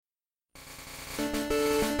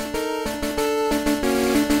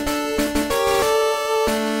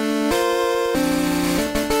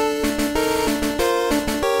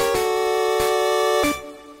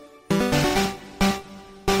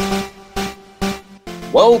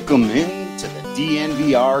Welcome into the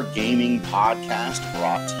DNVR Gaming Podcast,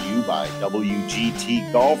 brought to you by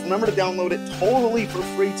WGT Golf. Remember to download it totally for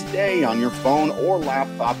free today on your phone or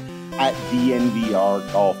laptop at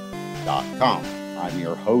DNVRgolf.com. I'm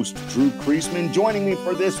your host, Drew Kreisman. Joining me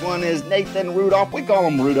for this one is Nathan Rudo. We call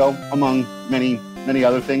him Rudo, among many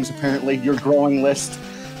other things, apparently. Your growing list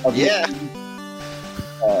of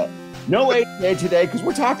no AJ today because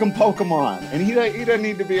we're talking Pokemon, and he doesn't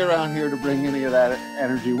need to be around here to bring any of that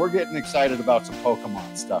energy. We're getting excited about some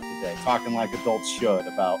Pokemon stuff today, talking like adults should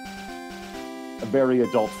about a very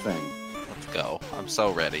adult thing. Let's go. I'm so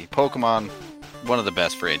ready. Pokemon, one of the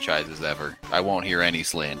best franchises ever. I won't hear any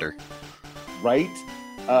slander. Right?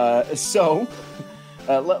 Let's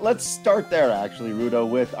start there, actually, Rudo,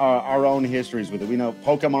 with our own histories with it. We know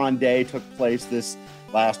Pokemon Day took place this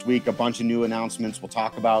last week, a bunch of new announcements. We'll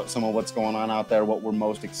talk about some of what's going on out there, what we're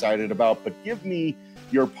most excited about, but give me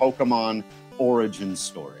your Pokemon origin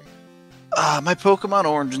story. My Pokemon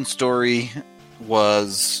origin story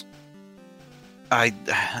was, I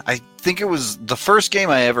think it was the first game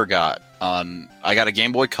I ever got on. I got a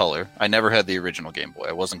Game Boy Color. I never had the original Game Boy.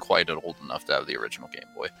 I wasn't quite old enough to have the original Game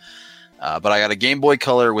Boy. But I got a Game Boy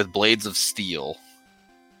Color with Blades of Steel,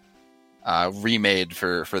 remade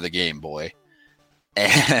for the Game Boy.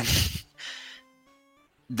 And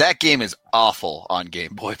that game is awful on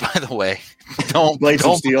Game Boy, by the way. Blades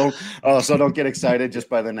of Steel. Oh, so don't get excited just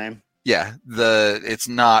by the name. Yeah, it's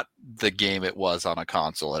not the game it was on a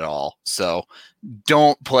console at all. So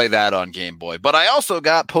don't play that on Game Boy. But I also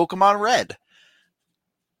got Pokemon Red.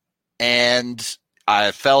 And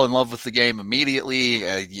I fell in love with the game immediately.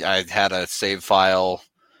 I had a save file.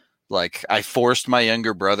 Like, I forced my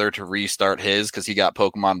younger brother to restart his because he got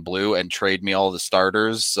Pokemon Blue and trade me all the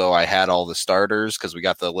starters. So I had all the starters because we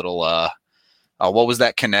got the little, what was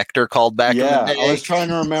that connector called back in the day? I was trying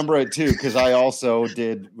to remember it too because I also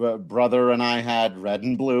did, brother and I had red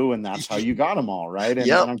and blue, and that's how you got them all, right? And,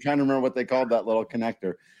 yep. And I'm trying to remember what they called that little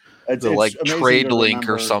connector. It's like trade link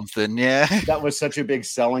or something. Yeah. That was such a big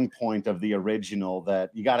selling point of the original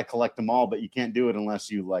that you got to collect them all, but you can't do it unless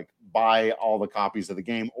you buy all the copies of the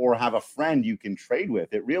game or have a friend you can trade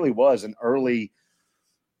with. It really was an early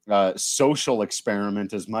social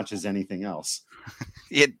experiment as much as anything else.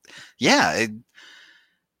 It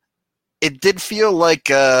did feel like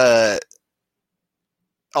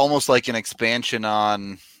almost like an expansion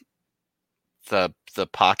on the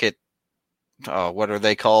Pocket. Oh, what are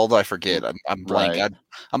they called? I forget. I'm blank. Right.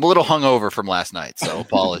 I'm a little hungover from last night, so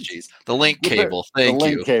apologies. The link cable. Thank you. The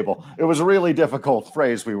link cable. It was a really difficult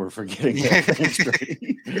phrase we were forgetting.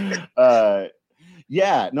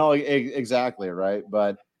 Exactly, right.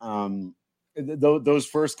 But those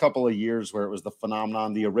first couple of years where it was the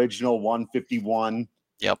phenomenon, the original 151.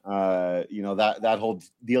 Yep. That whole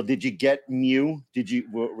deal. Did you get Mew?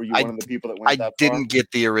 Were you one of the people that went that far? I didn't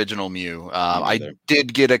get the original Mew. I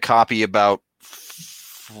did get a copy about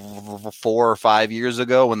 4 or 5 years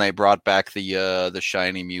ago when they brought back the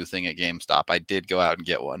shiny Mew thing at GameStop. I did go out and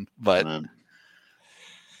get one, but.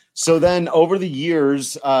 So then over the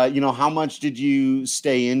years, how much did you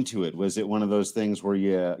stay into it? Was it one of those things where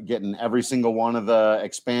you getting every single one of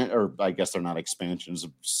the or I guess they're not expansions,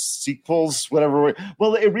 sequels, whatever.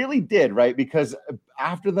 Well, it really did, right? Because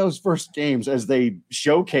after those first games, as they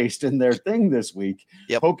showcased in their thing this week,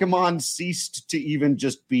 yep. Pokemon ceased to even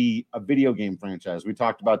just be a video game franchise. We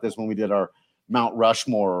talked about this when we did our Mount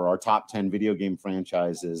Rushmore or our top 10 video game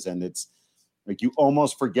franchises. And it's, like, you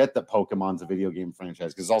almost forget that Pokemon's a video game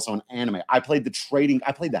franchise because it's also an anime. I played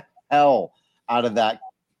the hell out of that,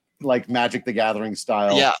 like Magic the Gathering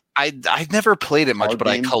style. Yeah, I never played it much, but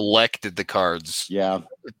game. I collected the cards. Yeah,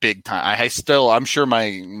 big time. I'm sure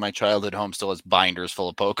my childhood home still has binders full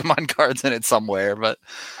of Pokemon cards in it somewhere. But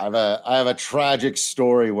I have a tragic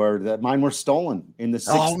story where mine were stolen in the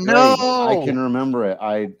 6th grade. No. I can remember it.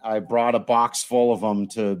 I brought a box full of them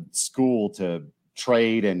to school to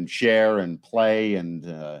trade and share and play, and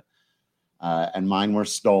mine were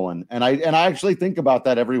stolen. And I actually think about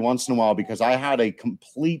that every once in a while because I had a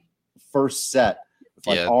complete first set.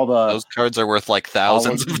 All those cards are worth like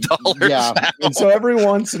thousands of dollars. Yeah. Now. And so every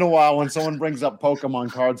once in a while when someone brings up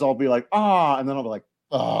Pokemon cards, I'll be like, and then I'll be like,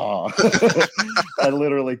 I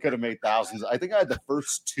literally could have made thousands. I think I had the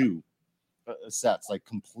first 2 sets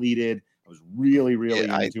completed. I was really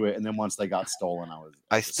into it. And then once they got stolen,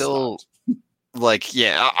 I still stopped.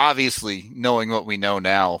 Obviously, knowing what we know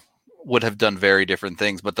now, would have done very different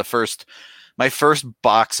things. But my first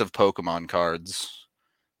box of Pokemon cards,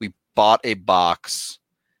 we bought a box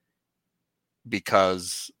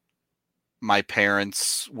because my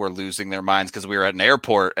parents were losing their minds because we were at an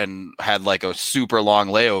airport and had like a super long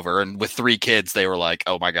layover. And with 3 kids, they were like,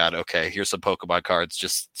 oh my God, okay, here's some Pokemon cards.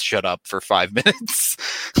 Just shut up for 5 minutes.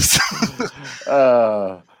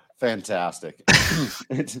 Fantastic.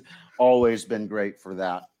 It's always been great for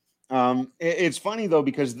that. It's funny though,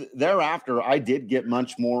 because thereafter I did get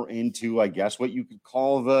much more into, I guess, what you could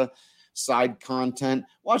call the side content.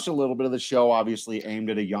 Watched a little bit of the show, obviously aimed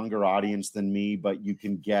at a younger audience than me, but you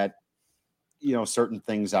can get, certain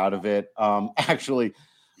things out of it. Actually,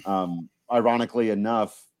 ironically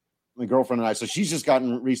enough, my girlfriend and I, so she's just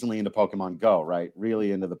gotten recently into Pokemon Go, right?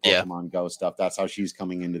 Really into the Pokemon Go stuff. That's how she's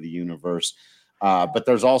coming into the universe. But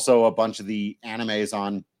there's also a bunch of the animes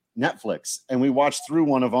on Netflix, and we watched through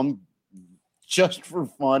one of them just for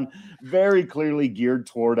fun, very clearly geared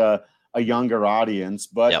toward a younger audience.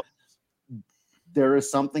 But there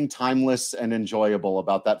is something timeless and enjoyable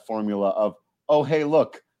about that formula of, oh, hey,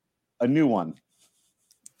 look, a new one.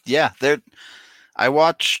 Yeah, I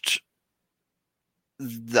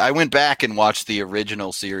went back and watched the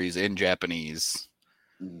original series in Japanese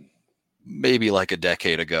maybe like a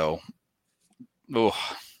decade ago. Oh,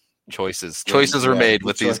 choices are made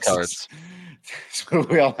with these cards. So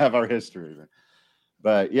we all have our history.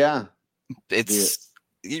 But yeah, it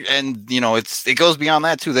goes beyond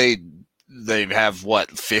that too. They have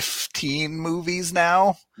 15 movies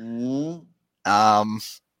now. Mm-hmm.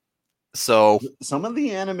 So some of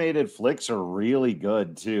the animated flicks are really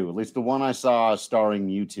good too. At least the one I saw starring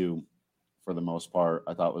Mewtwo, for the most part,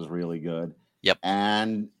 I thought was really good. Yep.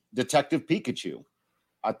 And Detective Pikachu,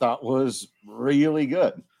 I thought was really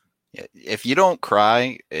good. If you don't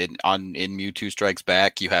cry in Mewtwo Strikes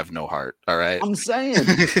Back, you have no heart. All right. I'm saying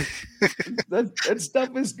that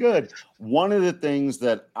stuff is good. One of the things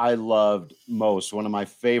that I loved most, one of my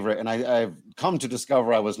favorite, and I've come to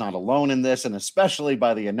discover I was not alone in this, and especially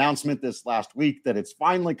by the announcement this last week that it's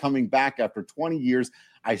finally coming back after 20 years.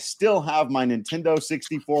 I still have my Nintendo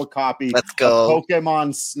 64 copy of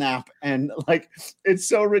Pokemon Snap, and it's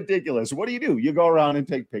so ridiculous. What do? You go around and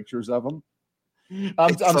take pictures of them.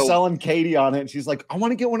 I'm selling Katie on it, and she's like, I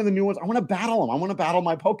want to get one of the new ones. I want to battle them. I want to battle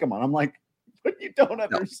my Pokemon. I'm like, but you don't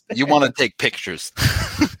understand. You want to take pictures.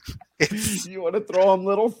 You want to throw them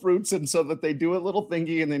little fruits, and so that they do a little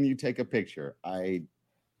thingy, and then you take a picture.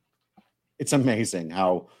 It's amazing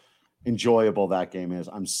how enjoyable that game is.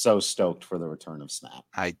 I'm so stoked for the return of Snap.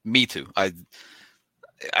 Me too. I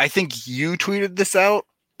think you tweeted this out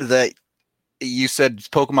that you said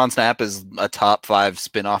Pokemon Snap is a top 5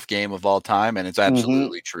 spin-off game of all time, and it's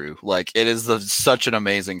absolutely true. It is such an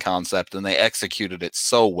amazing concept, and they executed it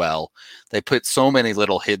so well. They put so many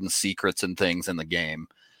little hidden secrets and things in the game.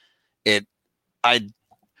 I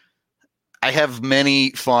have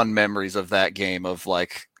many fond memories of that game, of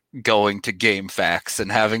going to Game Facts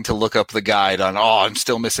and having to look up the guide on, I'm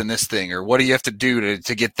still missing this thing, or what do you have to do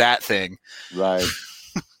to get that thing? Right.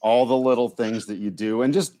 All the little things that you do,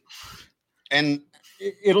 and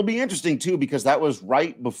it'll be interesting too, because that was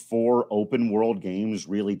right before open world games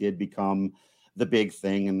really did become the big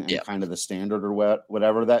thing and kind of the standard or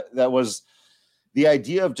whatever. That was the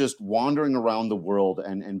idea of just wandering around the world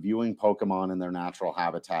and viewing Pokemon in their natural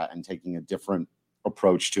habitat and taking a different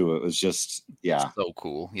approach to it. It was just, so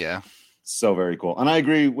cool. Yeah. So very cool. And I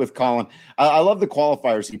agree with Colin. I love the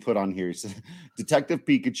qualifiers he put on here. He said, Detective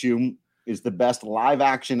Pikachu is the best live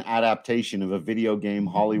action adaptation of a video game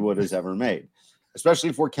Hollywood has ever made,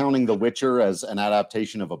 especially if we're counting The Witcher as an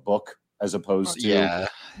adaptation of a book as opposed to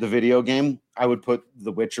the video game. I would put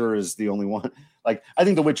The Witcher as the only one. I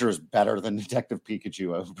think The Witcher is better than Detective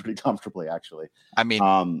Pikachu pretty comfortably, actually. I mean,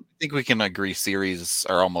 I think we can agree series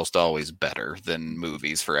are almost always better than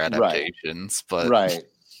movies for adaptations, but right.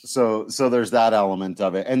 So there's that element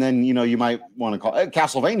of it. And then, you might want to call it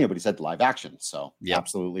Castlevania, but he said live action. So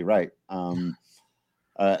absolutely right. And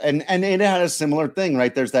it had a similar thing,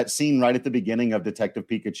 right? There's that scene right at the beginning of Detective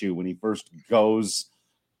Pikachu when he first goes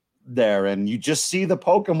there and you just see the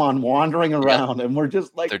Pokemon wandering around and we're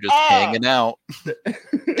just like, they're just hanging out,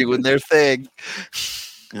 doing their thing.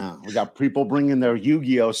 Yeah, we got people bringing their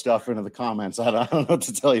Yu-Gi-Oh stuff into the comments. I don't know what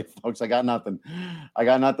to tell you, folks. I got nothing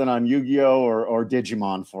on Yu-Gi-Oh or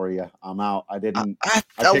Digimon for you. I'm out. I didn't.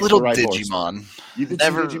 A little Digimon. Horse. You did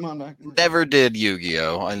never Digimon back? Never did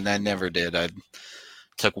Yu-Gi-Oh, and I never did. I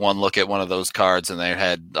took one look at one of those cards, and they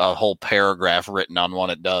had a whole paragraph written on what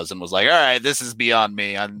it does, and was like, "All right, this is beyond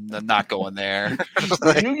me. I'm not going there."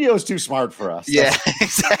 Yu-Gi-Oh is too smart for us. Yeah,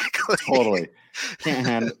 exactly. Totally.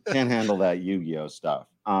 Can't handle that Yu-Gi-Oh stuff.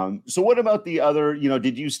 So what about the other,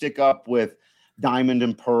 did you stick up with Diamond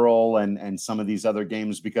and Pearl and some of these other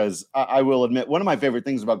games? Because I will admit, one of my favorite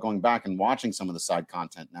things about going back and watching some of the side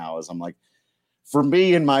content now is I'm like, for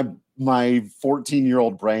me in my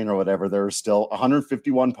 14-year-old brain or whatever, there are still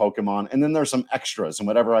 151 Pokemon, and then there's some extras and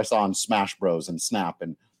whatever I saw in Smash Bros. And Snap,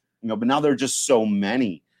 and but now there are just so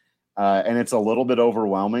many, and it's a little bit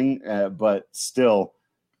overwhelming. But still,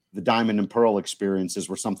 the Diamond and Pearl experiences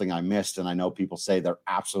were something I missed, and I know people say they're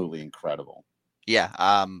absolutely incredible.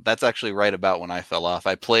 Yeah, that's actually right about when I fell off.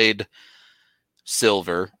 I played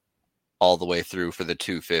Silver all the way through for the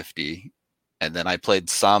 250, and then I played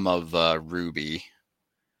some of Ruby,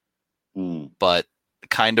 but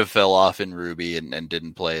kind of fell off in Ruby and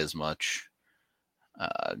didn't play as much.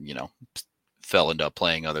 Fell into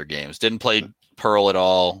playing other games. Didn't play Pearl at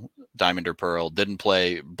all, Diamond or Pearl. Didn't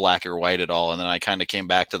play Black or White at all, and then I kind of came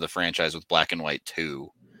back to the franchise with Black and White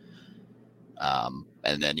 2.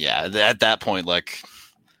 And then at that point, like,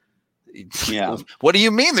 what do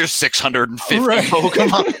you mean there's 650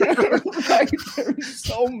 Pokemon? Right, there's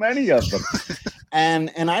so many of them.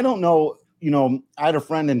 And I don't know, I had a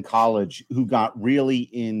friend in college who got really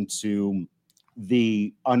into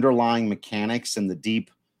the underlying mechanics and the deep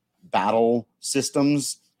battle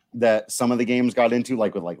systems that some of the games got into,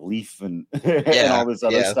 like with Leaf and all this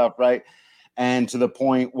other stuff, right? And to the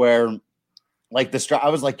point where I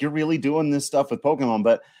was like, you're really doing this stuff with Pokemon.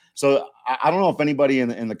 But so I don't know if anybody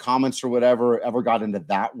in the comments or whatever ever got into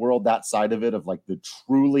that world, that side of it, of like the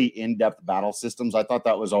truly in-depth battle systems. I thought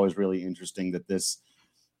that was always really interesting, that this,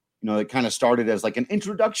 it kind of started as like an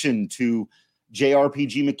introduction to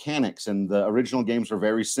JRPG mechanics, and the original games were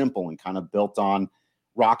very simple and kind of built on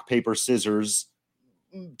rock, paper, scissors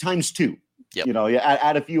times 2. Yep. You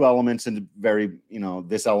add a few elements and very,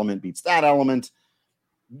 this element beats that element,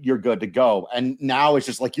 you're good to go. And now it's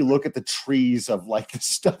just like, you look at the trees of like the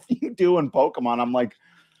stuff you do in Pokemon. I'm like,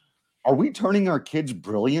 are we turning our kids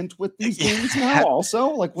brilliant with these games now also?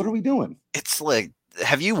 Like, what are we doing? It's like,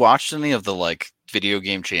 have you watched any of the like video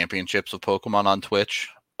game championships of Pokemon on Twitch?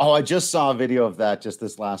 Oh, I just saw a video of that just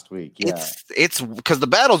this last week. Yeah. It's because the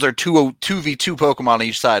battles are 2v2 Pokemon on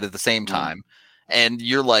each side at the same time. And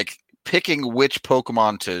you're like picking which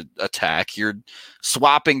Pokemon to attack. You're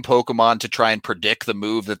swapping Pokemon to try and predict the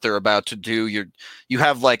move that they're about to do. You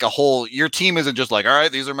have like your team isn't just like, all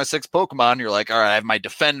right, these are my 6 Pokemon. You're like, all right, I have my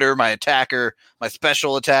defender, my attacker, my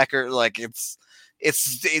special attacker. Like it's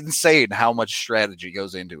insane how much strategy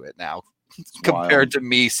goes into it now compared to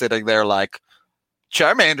me sitting there like,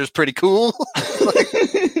 Charmander's pretty cool.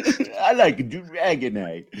 I like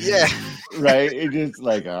Dragonite. Yeah. Right. It's just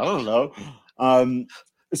like, I don't know.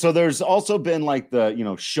 So there's also been like the,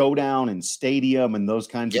 Showdown and Stadium and those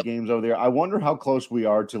kinds of games over there. I wonder how close we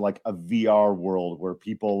are to like a VR world where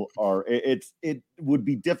people are, it would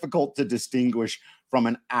be difficult to distinguish from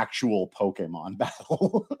an actual Pokemon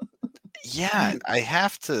battle. Yeah. I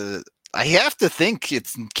have to think it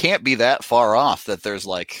can't be that far off that there's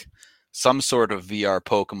like some sort of VR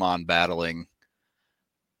Pokemon battling.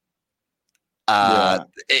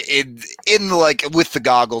 In like with the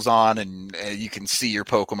goggles on, and you can see your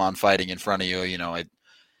Pokemon fighting in front of you.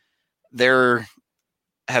 There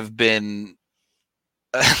have been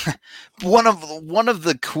one of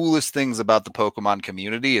the coolest things about the Pokemon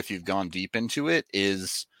community, if you've gone deep into it,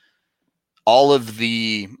 is all of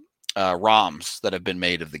the ROMs that have been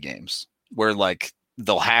made of the games, where like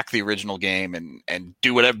they'll hack the original game and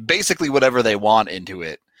do whatever they want into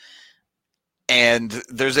it. And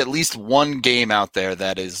there's at least one game out there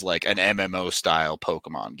that is like an MMO style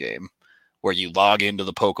Pokemon game where you log into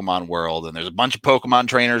the Pokemon world and there's a bunch of Pokemon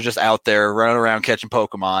trainers just out there running around catching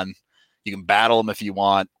Pokemon. You can battle them if you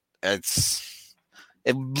want. If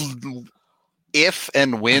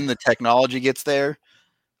and when the technology gets there,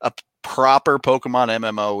 a proper Pokemon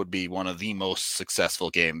MMO would be one of the most successful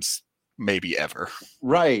games maybe ever.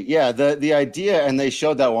 Right. Yeah. The idea, and they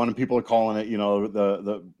showed that one, and people are calling it,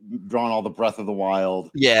 the drawing all the Breath of the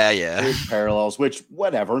Wild. Yeah. Parallels, which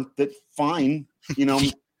whatever, that's fine.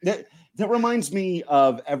 That reminds me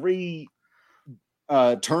of every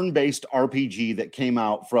turn-based RPG that came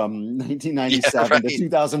out from 1997 to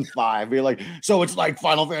 2005. You're like, so it's like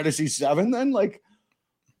Final Fantasy VII then? Like,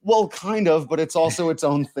 well, kind of, but it's also its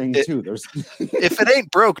own thing too. There's if it ain't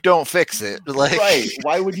broke, don't fix it. Like, right?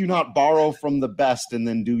 Why would you not borrow from the best and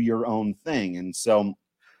then do your own thing? And so,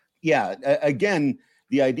 yeah, again,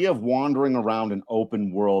 the idea of wandering around an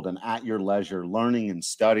open world and at your leisure, learning and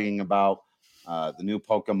studying about the new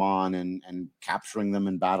Pokemon and capturing them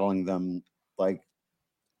and battling them, like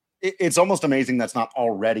it's almost amazing that's not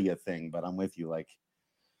already a thing. But I'm with you. Like,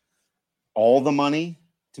 all the money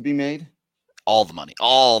to be made. All the money,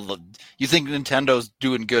 you think Nintendo's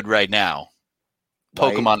doing good right now?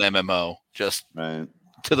 Pokemon MMO, just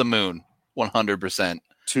to the moon, 100%.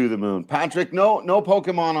 To the moon. Patrick, no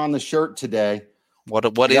Pokemon on the shirt today.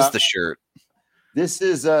 What is the shirt? This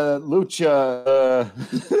is Lucha.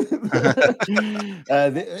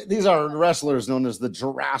 These are wrestlers known as the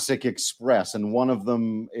Jurassic Express, and one of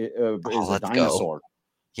them is a dinosaur. Go.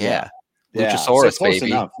 Yeah. Luchasaurus, so close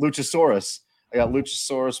enough. Luchasaurus. I got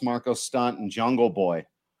Luchasaurus, Marco Stunt, and Jungle Boy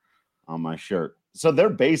on my shirt. So they're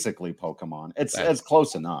basically Pokemon. It's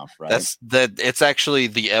close enough, right? It's actually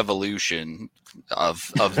the evolution of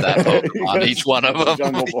that Pokemon. Each one of them.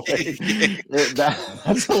 Jungle Boy.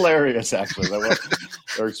 That's hilarious. Actually, that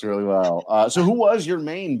works really well. So, who was your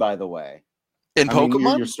main, by the way? In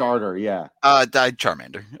Pokemon, your starter, yeah.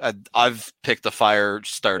 Charmander. I've picked the fire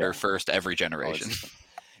starter first every generation.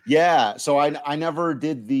 Yeah, so I never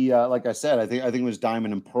did the like I said, I think it was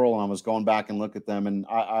Diamond and Pearl, and I was going back and look at them, and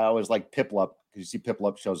I always like Piplup, because you see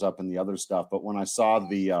Piplup shows up in the other stuff. But when I saw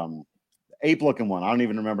the ape looking one, I don't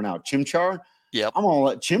even remember now, Chimchar. Yep.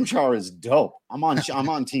 Chimchar is dope. I'm on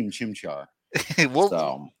Team Chimchar. Well,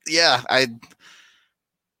 so. Yeah, I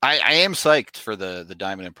am psyched for the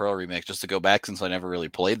Diamond and Pearl remake, just to go back, since I never really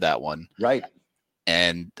played that one. Right.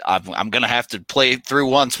 And I'm gonna have to play through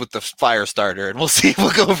once with the fire starter, and we'll see.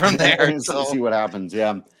 We'll go from there. See what happens.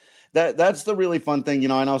 Yeah, that's the really fun thing.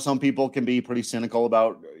 I know some people can be pretty cynical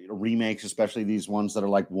about remakes, especially these ones that are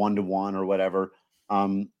like 1-to-1 or whatever.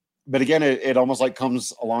 But again, it almost like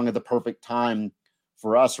comes along at the perfect time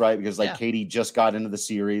for us, right? Because Katie just got into the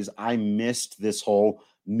series. I missed this whole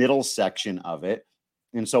middle section of it.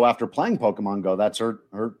 And so after playing Pokemon Go, that's her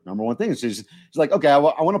number one thing. She's like, okay, I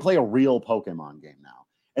want to play a real Pokemon game now.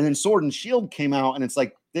 And then Sword and Shield came out, and it's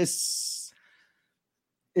like this.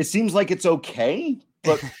 It seems like it's okay,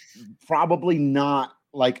 but probably not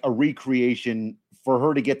like a recreation for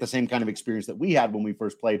her to get the same kind of experience that we had when we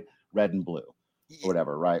first played Red and Blue or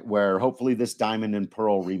whatever, right? Where hopefully this Diamond and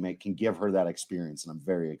Pearl remake can give her that experience, and I'm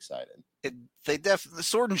very excited. The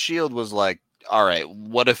Sword and Shield was like, all right,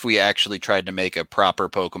 what if we actually tried to make a proper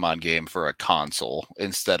Pokemon game for a console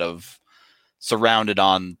instead of surrounded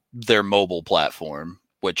on their mobile platform,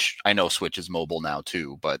 which I know Switch is mobile now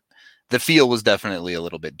too, but the feel was definitely a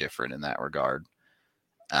little bit different in that regard.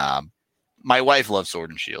 My wife loves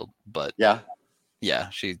Sword and Shield, but yeah,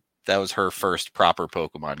 that was her first proper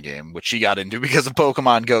Pokemon game, which she got into because of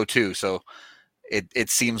Pokemon Go too. So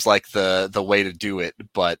it seems like the way to do it,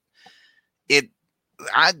 but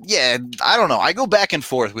I don't know. I go back and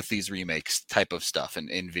forth with these remakes type of stuff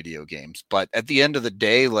in video games, but at the end of the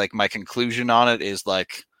day, like, my conclusion on it is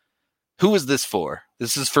like, who is this for?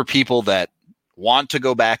 This is for people that want to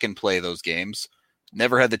go back and play those games,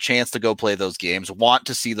 never had the chance to go play those games, want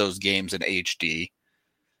to see those games in HD.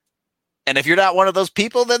 And if you're not one of those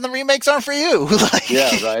people, then the remakes aren't for you.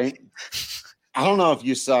 Yeah, right. I don't know if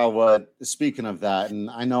you saw speaking of that, and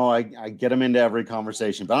I know I get them into every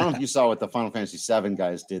conversation, but I don't know if you saw what the Final Fantasy VII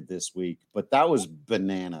guys did this week, but that was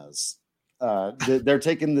bananas. They're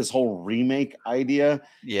taking this whole remake idea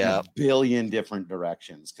in a billion different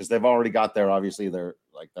directions, because they've already got their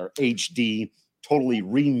HD totally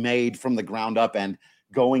remade from the ground up and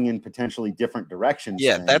going in potentially different directions.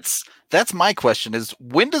 Yeah, that's my question, is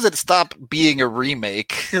when does it stop being a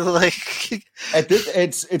remake?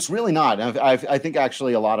 It's really not. I think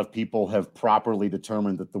actually a lot of people have properly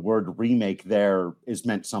determined that the word remake there is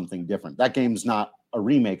meant something different. That game's not a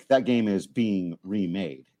remake. That game is being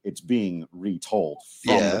remade. It's being retold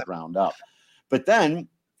from the ground up. But then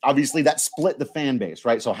obviously that split the fan base,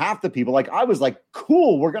 right? So half the people, like I was like,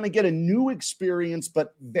 cool, we're going to get a new experience,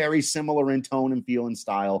 but very similar in tone and feel and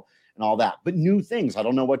style and all that. But new things, I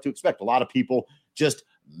don't know what to expect. A lot of people just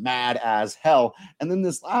mad as hell. And then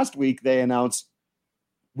this last week, they announced,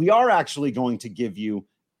 we are actually going to give you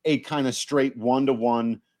a kind of straight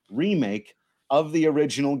 1-to-1 remake of the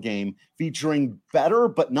original game, featuring better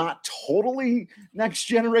but not totally next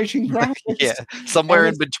generation graphics. Somewhere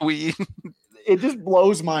in between. It just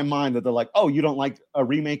blows my mind that they're like, oh, you don't like a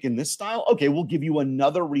remake in this style? Okay, we'll give you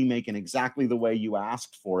another remake in exactly the way you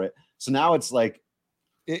asked for it. So now it's like,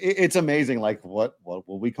 it's amazing. Like, what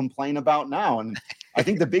will we complain about now? And I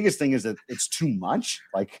think the biggest thing is that it's too much.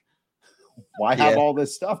 Like, why have all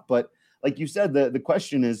this stuff? But like you said, the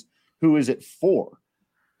question is, who is it for?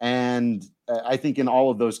 And I think in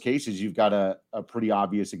all of those cases, you've got a pretty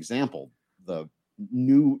obvious example. The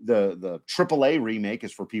AAA remake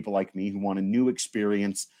is for people like me who want a new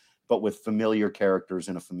experience, but with familiar characters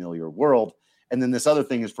in a familiar world. And then this other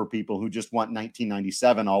thing is for people who just want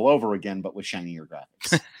 1997 all over again, but with shinier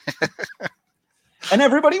graphics. And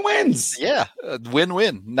everybody wins. Yeah,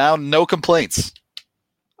 win-win. Now, no complaints.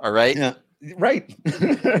 All right. Yeah, right.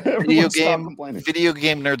 Video game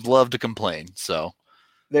nerds love to complain. So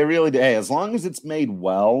they really do. Hey, as long as it's made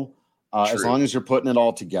well, as long as you're putting it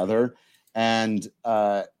all together. And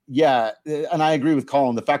yeah, and I agree with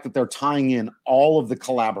Colin, the fact that they're tying in all of the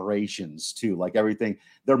collaborations too, like everything.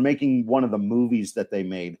 They're making one of the movies that they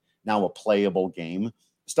made now a playable game,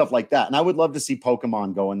 stuff like that. And I would love to see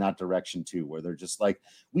Pokemon go in that direction too, where they're just like,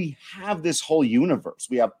 we have this whole universe.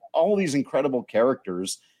 We have all these incredible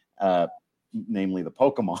characters, namely the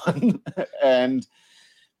Pokemon. And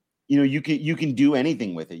you can do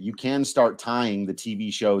anything with it. You can start tying the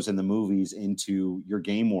TV shows and the movies into your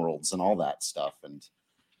game worlds and all that stuff. And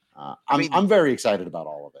I'm very excited about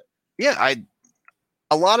all of it. Yeah,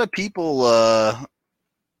 a lot of people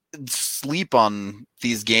sleep on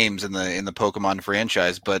these games in the Pokemon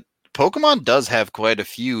franchise, but Pokemon does have quite a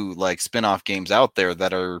few like spin-off games out there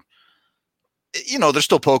that are, they're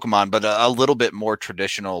still Pokemon, but a little bit more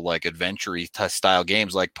traditional, like adventure-y style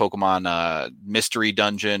games, like Pokemon Mystery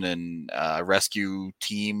Dungeon and Rescue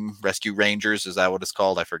Rangers. Is that what it's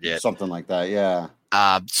called? I forget. Something like that, yeah.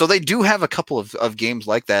 So they do have a couple of games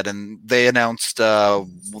like that, and they announced the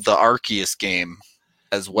Arceus game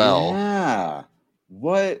as well. Yeah.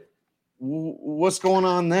 What's going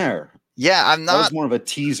on there? Yeah, I'm not. That was more of a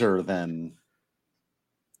teaser than.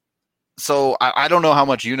 So I don't know how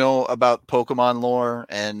much you know about Pokemon lore,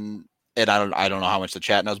 and I don't know how much the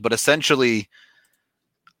chat knows, but essentially,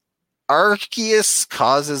 Arceus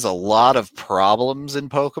causes a lot of problems in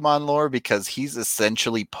Pokemon lore because he's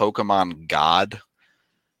essentially Pokemon God,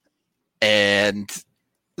 and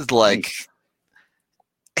like.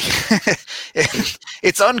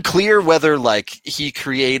 It's unclear whether like he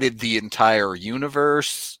created the entire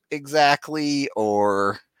universe exactly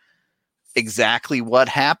or exactly what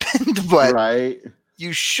happened, but right.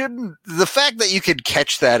 You shouldn't. The fact that you could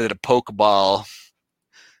catch that at a Pokeball,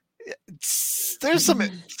 there's some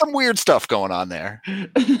weird stuff going on there. Put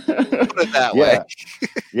it that way.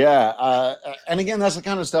 Yeah. And again, that's the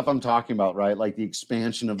kind of stuff I'm talking about, right? Like the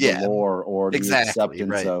expansion of the lore or the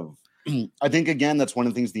acceptance of. I think again, that's one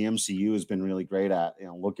of the things the MCU has been really great at.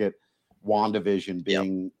 Look at WandaVision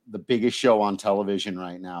being the biggest show on television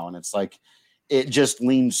right now, and it's like it just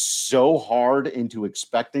leans so hard into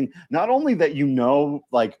expecting not only that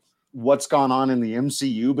like what's gone on in the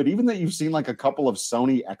MCU, but even that you've seen like a couple of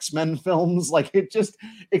Sony X-Men films. Like it just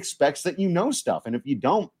expects that stuff, and if you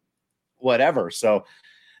don't, whatever. So,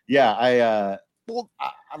 yeah,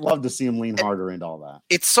 I'd love to see him lean harder into all that.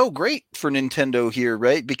 It's so great for Nintendo here,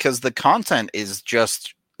 right? Because the content is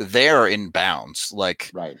just there in bounds.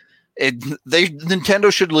 Like, right.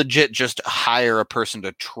 Nintendo should legit just hire a person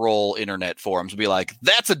to troll internet forums and be like,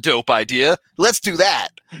 that's a dope idea. Let's do that.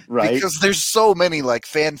 Right. Because there's so many like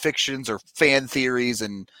fan fictions or fan theories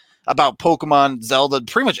and about Pokemon, Zelda,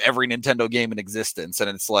 pretty much every Nintendo game in existence. And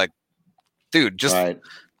it's like, dude, just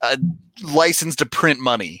license to print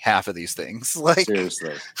money, half of these things. Like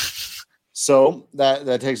seriously. So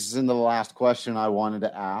that takes us into the last question I wanted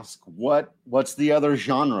to ask. What's the other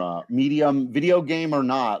genre, medium, video game or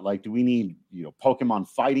not? Like, do we need Pokemon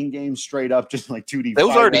fighting games straight up, just like 2D?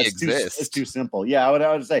 Those already exist. It's too simple. Yeah,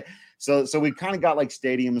 I would say. So we kind of got like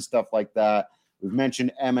Stadium and stuff like that. We've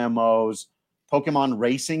mentioned MMOs, Pokemon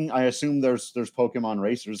racing. I assume there's Pokemon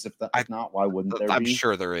racers. If not, why wouldn't there be? I'm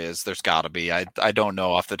sure there is. There's got to be. I don't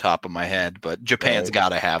know off the top of my head, but Japan's got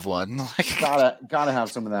to have one. gotta have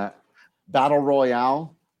some of that. Battle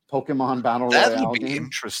Royale, Pokemon Battle Royale. That would be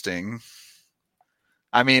interesting.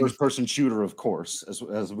 I mean, first-person shooter, of course,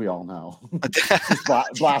 as we all know.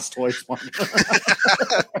 Blastoise one.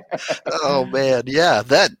 Oh man, yeah.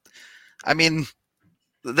 I mean,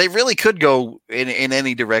 they really could go in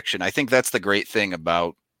any direction. I think that's the great thing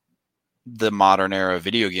about the modern era of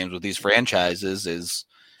video games with these franchises is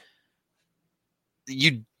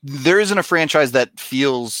there isn't a franchise that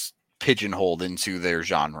feels pigeonholed into their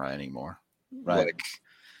genre anymore. Right. Like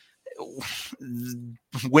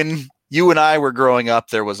when you and I were growing up,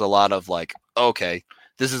 there was a lot of like, okay,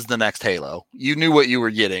 this is the next Halo. You knew what you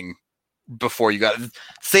were getting before you got it.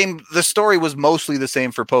 The story was mostly the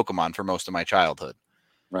same for Pokemon for most of my childhood.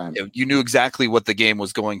 Right. You knew exactly what the game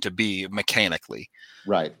was going to be mechanically.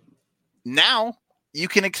 Right. Now you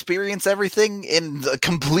can experience everything in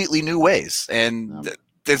completely new ways. And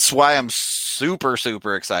that's why I'm super,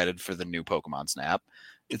 super excited for the new Pokemon Snap.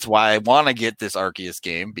 It's why I want to get this Arceus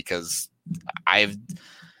game because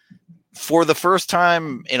for the first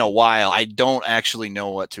time in a while, I don't actually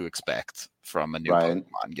know what to expect from a new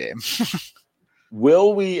Pokemon game.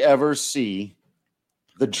 Will we ever see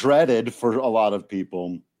the dreaded, for a lot of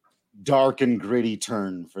people, dark and gritty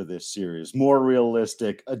turn for this series? More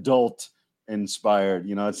realistic, adult inspired.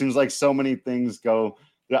 It seems like so many things go.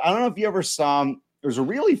 I don't know if you ever saw, there's a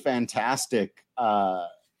really fantastic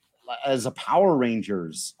as a Power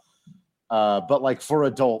Rangers but like for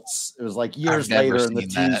adults. It was like years later, and the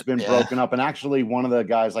team's been broken up. And actually, one of the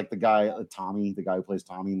guys, like the guy Tommy, the guy who plays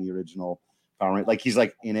Tommy in the original Power Rangers, like he's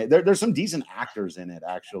like in it. There's some decent actors in it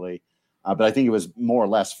actually. But I think it was more or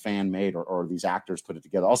less fan made, or these actors put it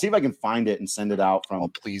together. I'll see if I can find it and send it out from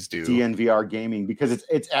please do. DNVR Gaming, because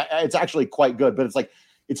it's actually quite good. But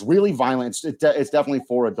it's really violent. It's definitely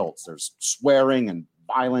for adults. There's swearing and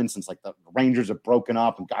violence, and it's like the Rangers are broken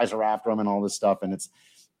up and guys are after them and all this stuff, and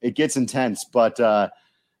it gets intense. But I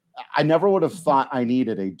never would have thought I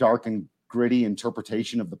needed a dark and gritty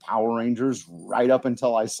interpretation of the Power Rangers right up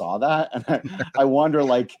until I saw that. And I wonder,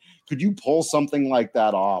 like, could you pull something like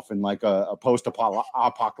that off in like a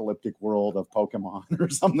post-apocalyptic world of Pokemon or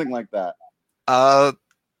something like that?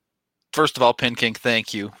 First of all, Pin King,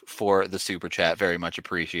 thank you for the super chat. Very mumuch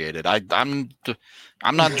appreciated. I'm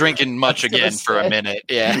not drinking much again for a minute.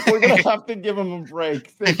 Yeah, we're gonna have to give him a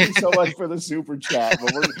break. Thank you so much for the super chat.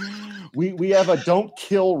 But we have a don't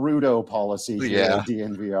kill Rudo policy here at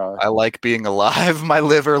DNVR. I like being alive. My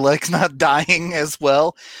liver likes not dying as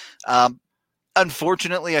well.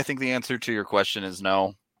 Unfortunately, I think the answer to your question is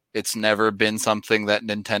no. It's never been something that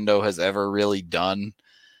Nintendo has ever really done.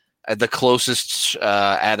 The closest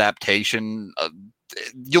adaptation,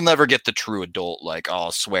 you'll never get the true adult, like,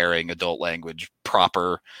 swearing, adult language,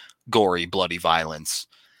 proper, gory, bloody violence.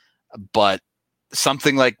 But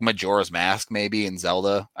something like Majora's Mask, maybe, in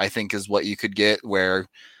Zelda, I think is what you could get, where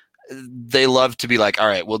they love to be like, all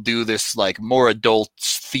right, we'll do this, like, more adult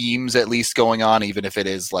themes at least going on, even if it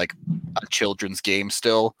is, like, a children's game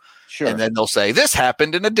still. Sure. And then they'll say, this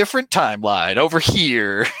happened in a different timeline over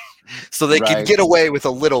here. So they can get away with a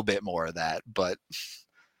little bit more of that, but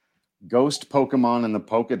Ghost Pokemon in the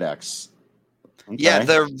Pokedex. Okay. Yeah,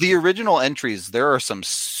 the original entries, there are some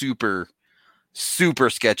super, super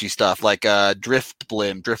sketchy stuff, like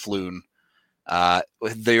Drifloon.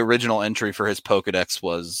 The original entry for his Pokedex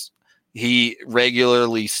was he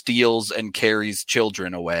regularly steals and carries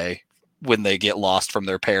children away when they get lost from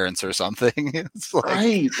their parents or something. It's like,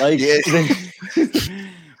 right, like yeah.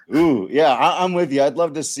 Ooh, yeah, I'm with you. I'd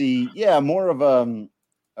love to see, more of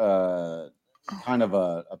kind of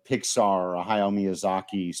a Pixar or a Hayao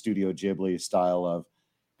Miyazaki, Studio Ghibli style of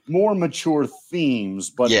more mature themes,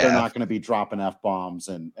 but they're not going to be dropping F-bombs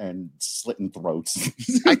and slitting throats.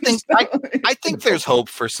 I think there's hope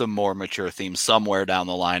for some more mature themes somewhere down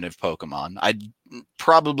the line of Pokemon.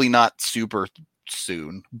 Probably not super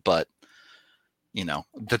soon, but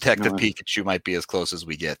Detective Pikachu might be as close as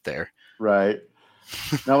we get there. Right.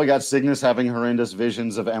 Now we got Cygnus having horrendous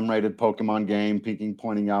visions of M-rated Pokemon game,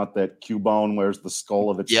 pointing out that Cubone wears the skull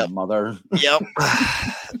of its mother. Yep.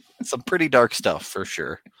 Some pretty dark stuff for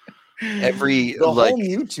sure. The whole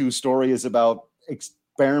Mewtwo story is about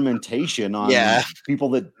experimentation on people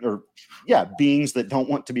that are beings that don't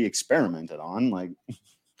want to be experimented on. Like,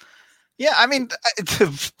 yeah, I mean,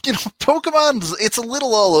 Pokemon's, it's a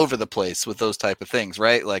little all over the place with those type of things,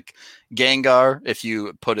 right? Like Gengar, if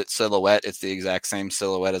you put it silhouette, it's the exact same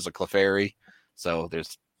silhouette as a Clefairy. So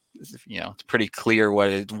there's, it's pretty clear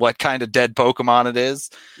what kind of dead Pokemon it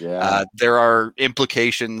is. Yeah. There are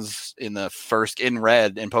implications in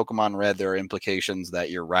Pokemon Red, there are implications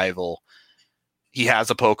that your rival, he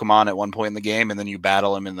has a Pokemon at one point in the game, and then you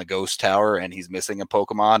battle him in the Ghost Tower, and he's missing a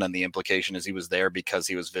Pokemon, and the implication is he was there because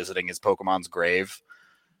he was visiting his Pokemon's grave.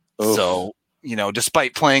 Oof. So,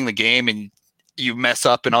 despite playing the game and you mess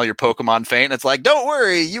up and all your Pokemon faint, it's like, don't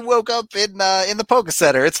worry, you woke up in the Poke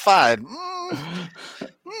Center. It's fine.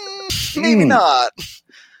 Maybe not.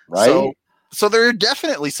 Right? So there are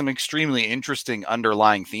definitely some extremely interesting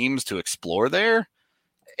underlying themes to explore there.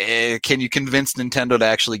 Can you convince Nintendo to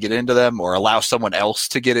actually get into them or allow someone else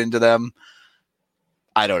to get into them?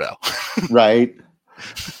 I don't know. Right.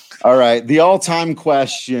 All right. The all-time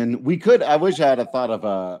question. I wish I had thought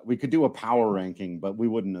of we could do a power ranking, but we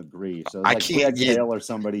wouldn't agree. So I can't Dale or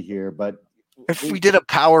somebody here, but if we did a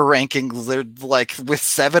power ranking, they're like with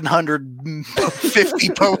 750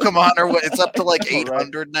 Pokemon or what, it's up to like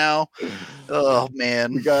 800 now. Oh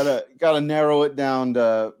man, we gotta narrow it down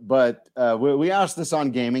to. But we asked this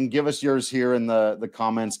on gaming. Give us yours here in the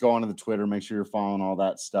comments. Go onto the Twitter. Make sure you're following all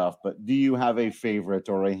that stuff. But do you have a favorite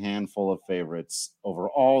or a handful of favorites over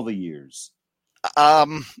all the years?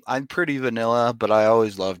 I'm pretty vanilla, but I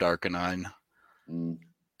always loved Arcanine. The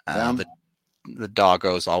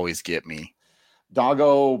doggos always get me.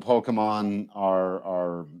 Doggo Pokemon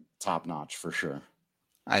are top notch for sure.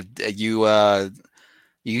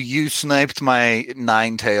 You sniped my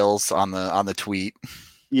Ninetales on the tweet.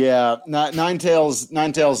 Yeah,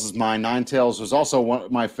 Ninetales is mine. Ninetales was also one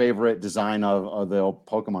of my favorite design of the old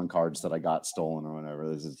Pokemon cards that I got stolen or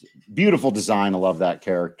whatever. This is beautiful design. I love that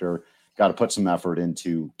character. got to put some effort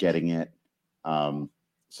into getting it.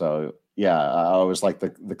 So yeah, I always like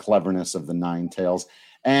the cleverness of the Ninetales.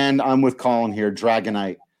 And I'm with Colin here,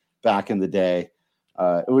 Dragonite back in the day.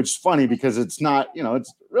 Which is funny because it's not,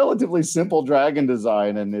 it's relatively simple dragon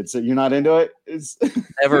design, and you're not into it. It's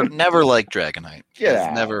never liked Dragonite. Yeah,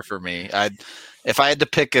 it's never for me. If I had to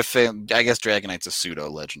pick I guess Dragonite's a pseudo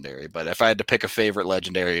legendary, but if I had to pick a favorite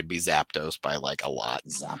legendary, it'd be Zapdos by like a lot.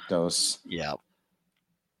 Zapdos, yeah.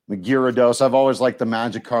 The Gyarados. I've always liked the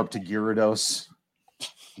Magikarp to Gyarados.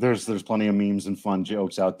 There's plenty of memes and fun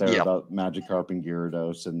jokes out there about Magikarp and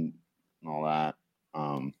Gyarados and all that.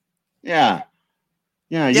 Yeah,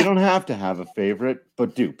 you don't have to have a favorite,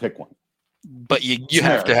 but do pick one. But you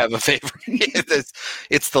have to have a favorite.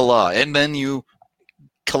 It's the law. And then you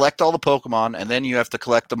collect all the Pokemon, and then you have to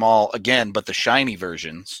collect them all again, but the shiny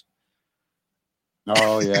versions.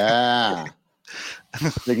 Oh, yeah.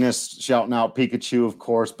 Cygnus shouting out Pikachu, of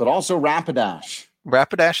course, but also Rapidash.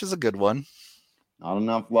 Rapidash is a good one. Not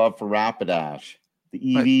enough love for Rapidash. The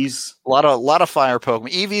Eevees. A lot of fire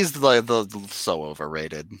Pokemon. Eevees the so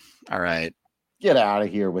overrated. All right. Get out of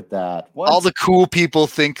here with that. What? All the cool people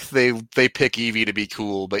think they pick Eevee to be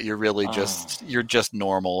cool, but you're really you're just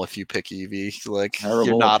normal if you pick Eevee. Like terrible.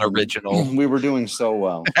 You're not original. We were doing so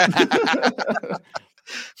well.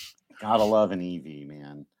 Gotta love an Eevee,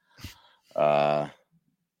 man.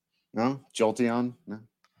 No? Jolteon? No.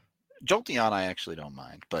 Jolteon I actually don't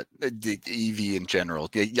mind, but the Eevee in general,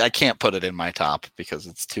 I can't put it in my top because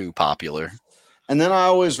it's too popular. And then I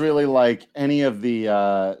always really like any of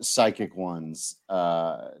the psychic ones.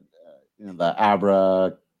 The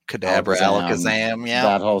Abra, Kadabra, Alakazam. Yeah,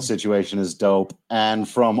 that whole situation is dope. And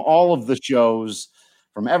from all of the shows,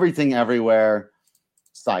 from everything, everywhere,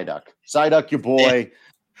 Psyduck. Psyduck, your boy.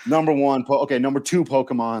 Number one. Number two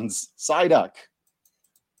Pokemon's Psyduck.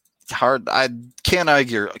 It's hard. I can't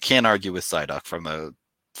argue with Psyduck from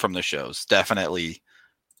the shows. Definitely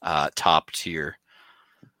top tier.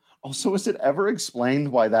 Also, is it ever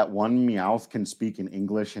explained why that one Meowth can speak in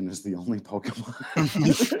English and is the only Pokemon?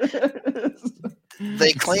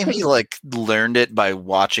 They claim he learned it by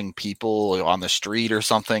watching people on the street or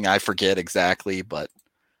something. I forget exactly, but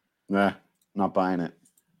nah, not buying it.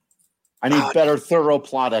 I need better, thorough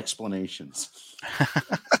plot explanations.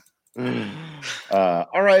 All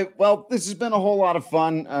right. Well, this has been a whole lot of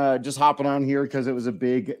fun. Just hopping on here because it was a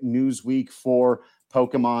big news week for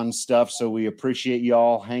Pokemon stuff. So we appreciate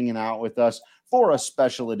y'all hanging out with us for a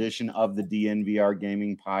special edition of the DNVR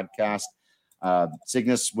Gaming Podcast.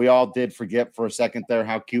 Cygnus, we all did forget for a second there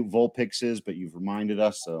how cute Vulpix is, but you've reminded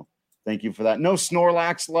us. So thank you for that. No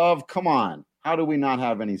Snorlax love. Come on. How do we not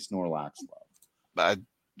have any Snorlax love? I'm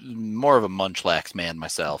more of a Munchlax man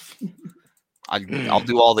myself. I'll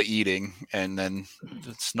do all the eating, and then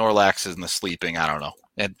Snorlax is in the sleeping. I don't know.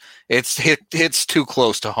 And it's too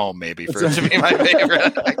close to home, maybe, for it to be my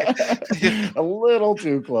favorite. A little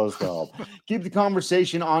too close to home. Keep the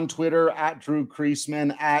conversation on Twitter at Drew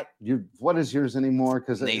Kreisman what is yours anymore?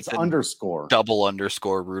 Because it's underscore.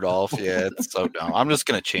 __ Rudolph. Yeah, it's so dumb. I'm just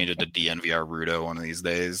gonna change it to DNVR Rudo one of these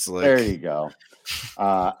days. There you go.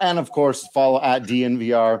 And of course, follow at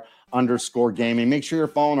DNVR_gaming. Make sure you're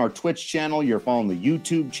following our Twitch channel. You're following the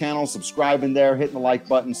YouTube channel, subscribing there, hitting the like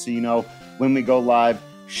button so you know when we go live.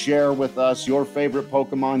 Share with us your favorite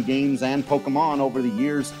Pokemon games and Pokemon over the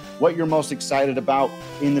years, what you're most excited about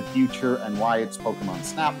in the future, and why it's Pokemon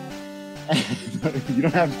Snap. You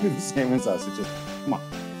don't have to do the same as us. It's just, come on,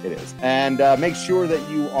 it is. And make sure that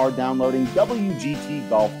you are downloading WGT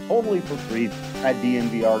Golf totally for free at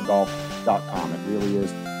dnvrgolf.com. It really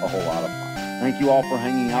is a whole lot of fun. Thank you all for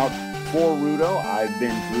hanging out. For Rudo, I've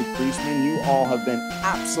been Drew Kreisman. You all have been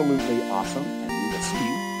absolutely awesome.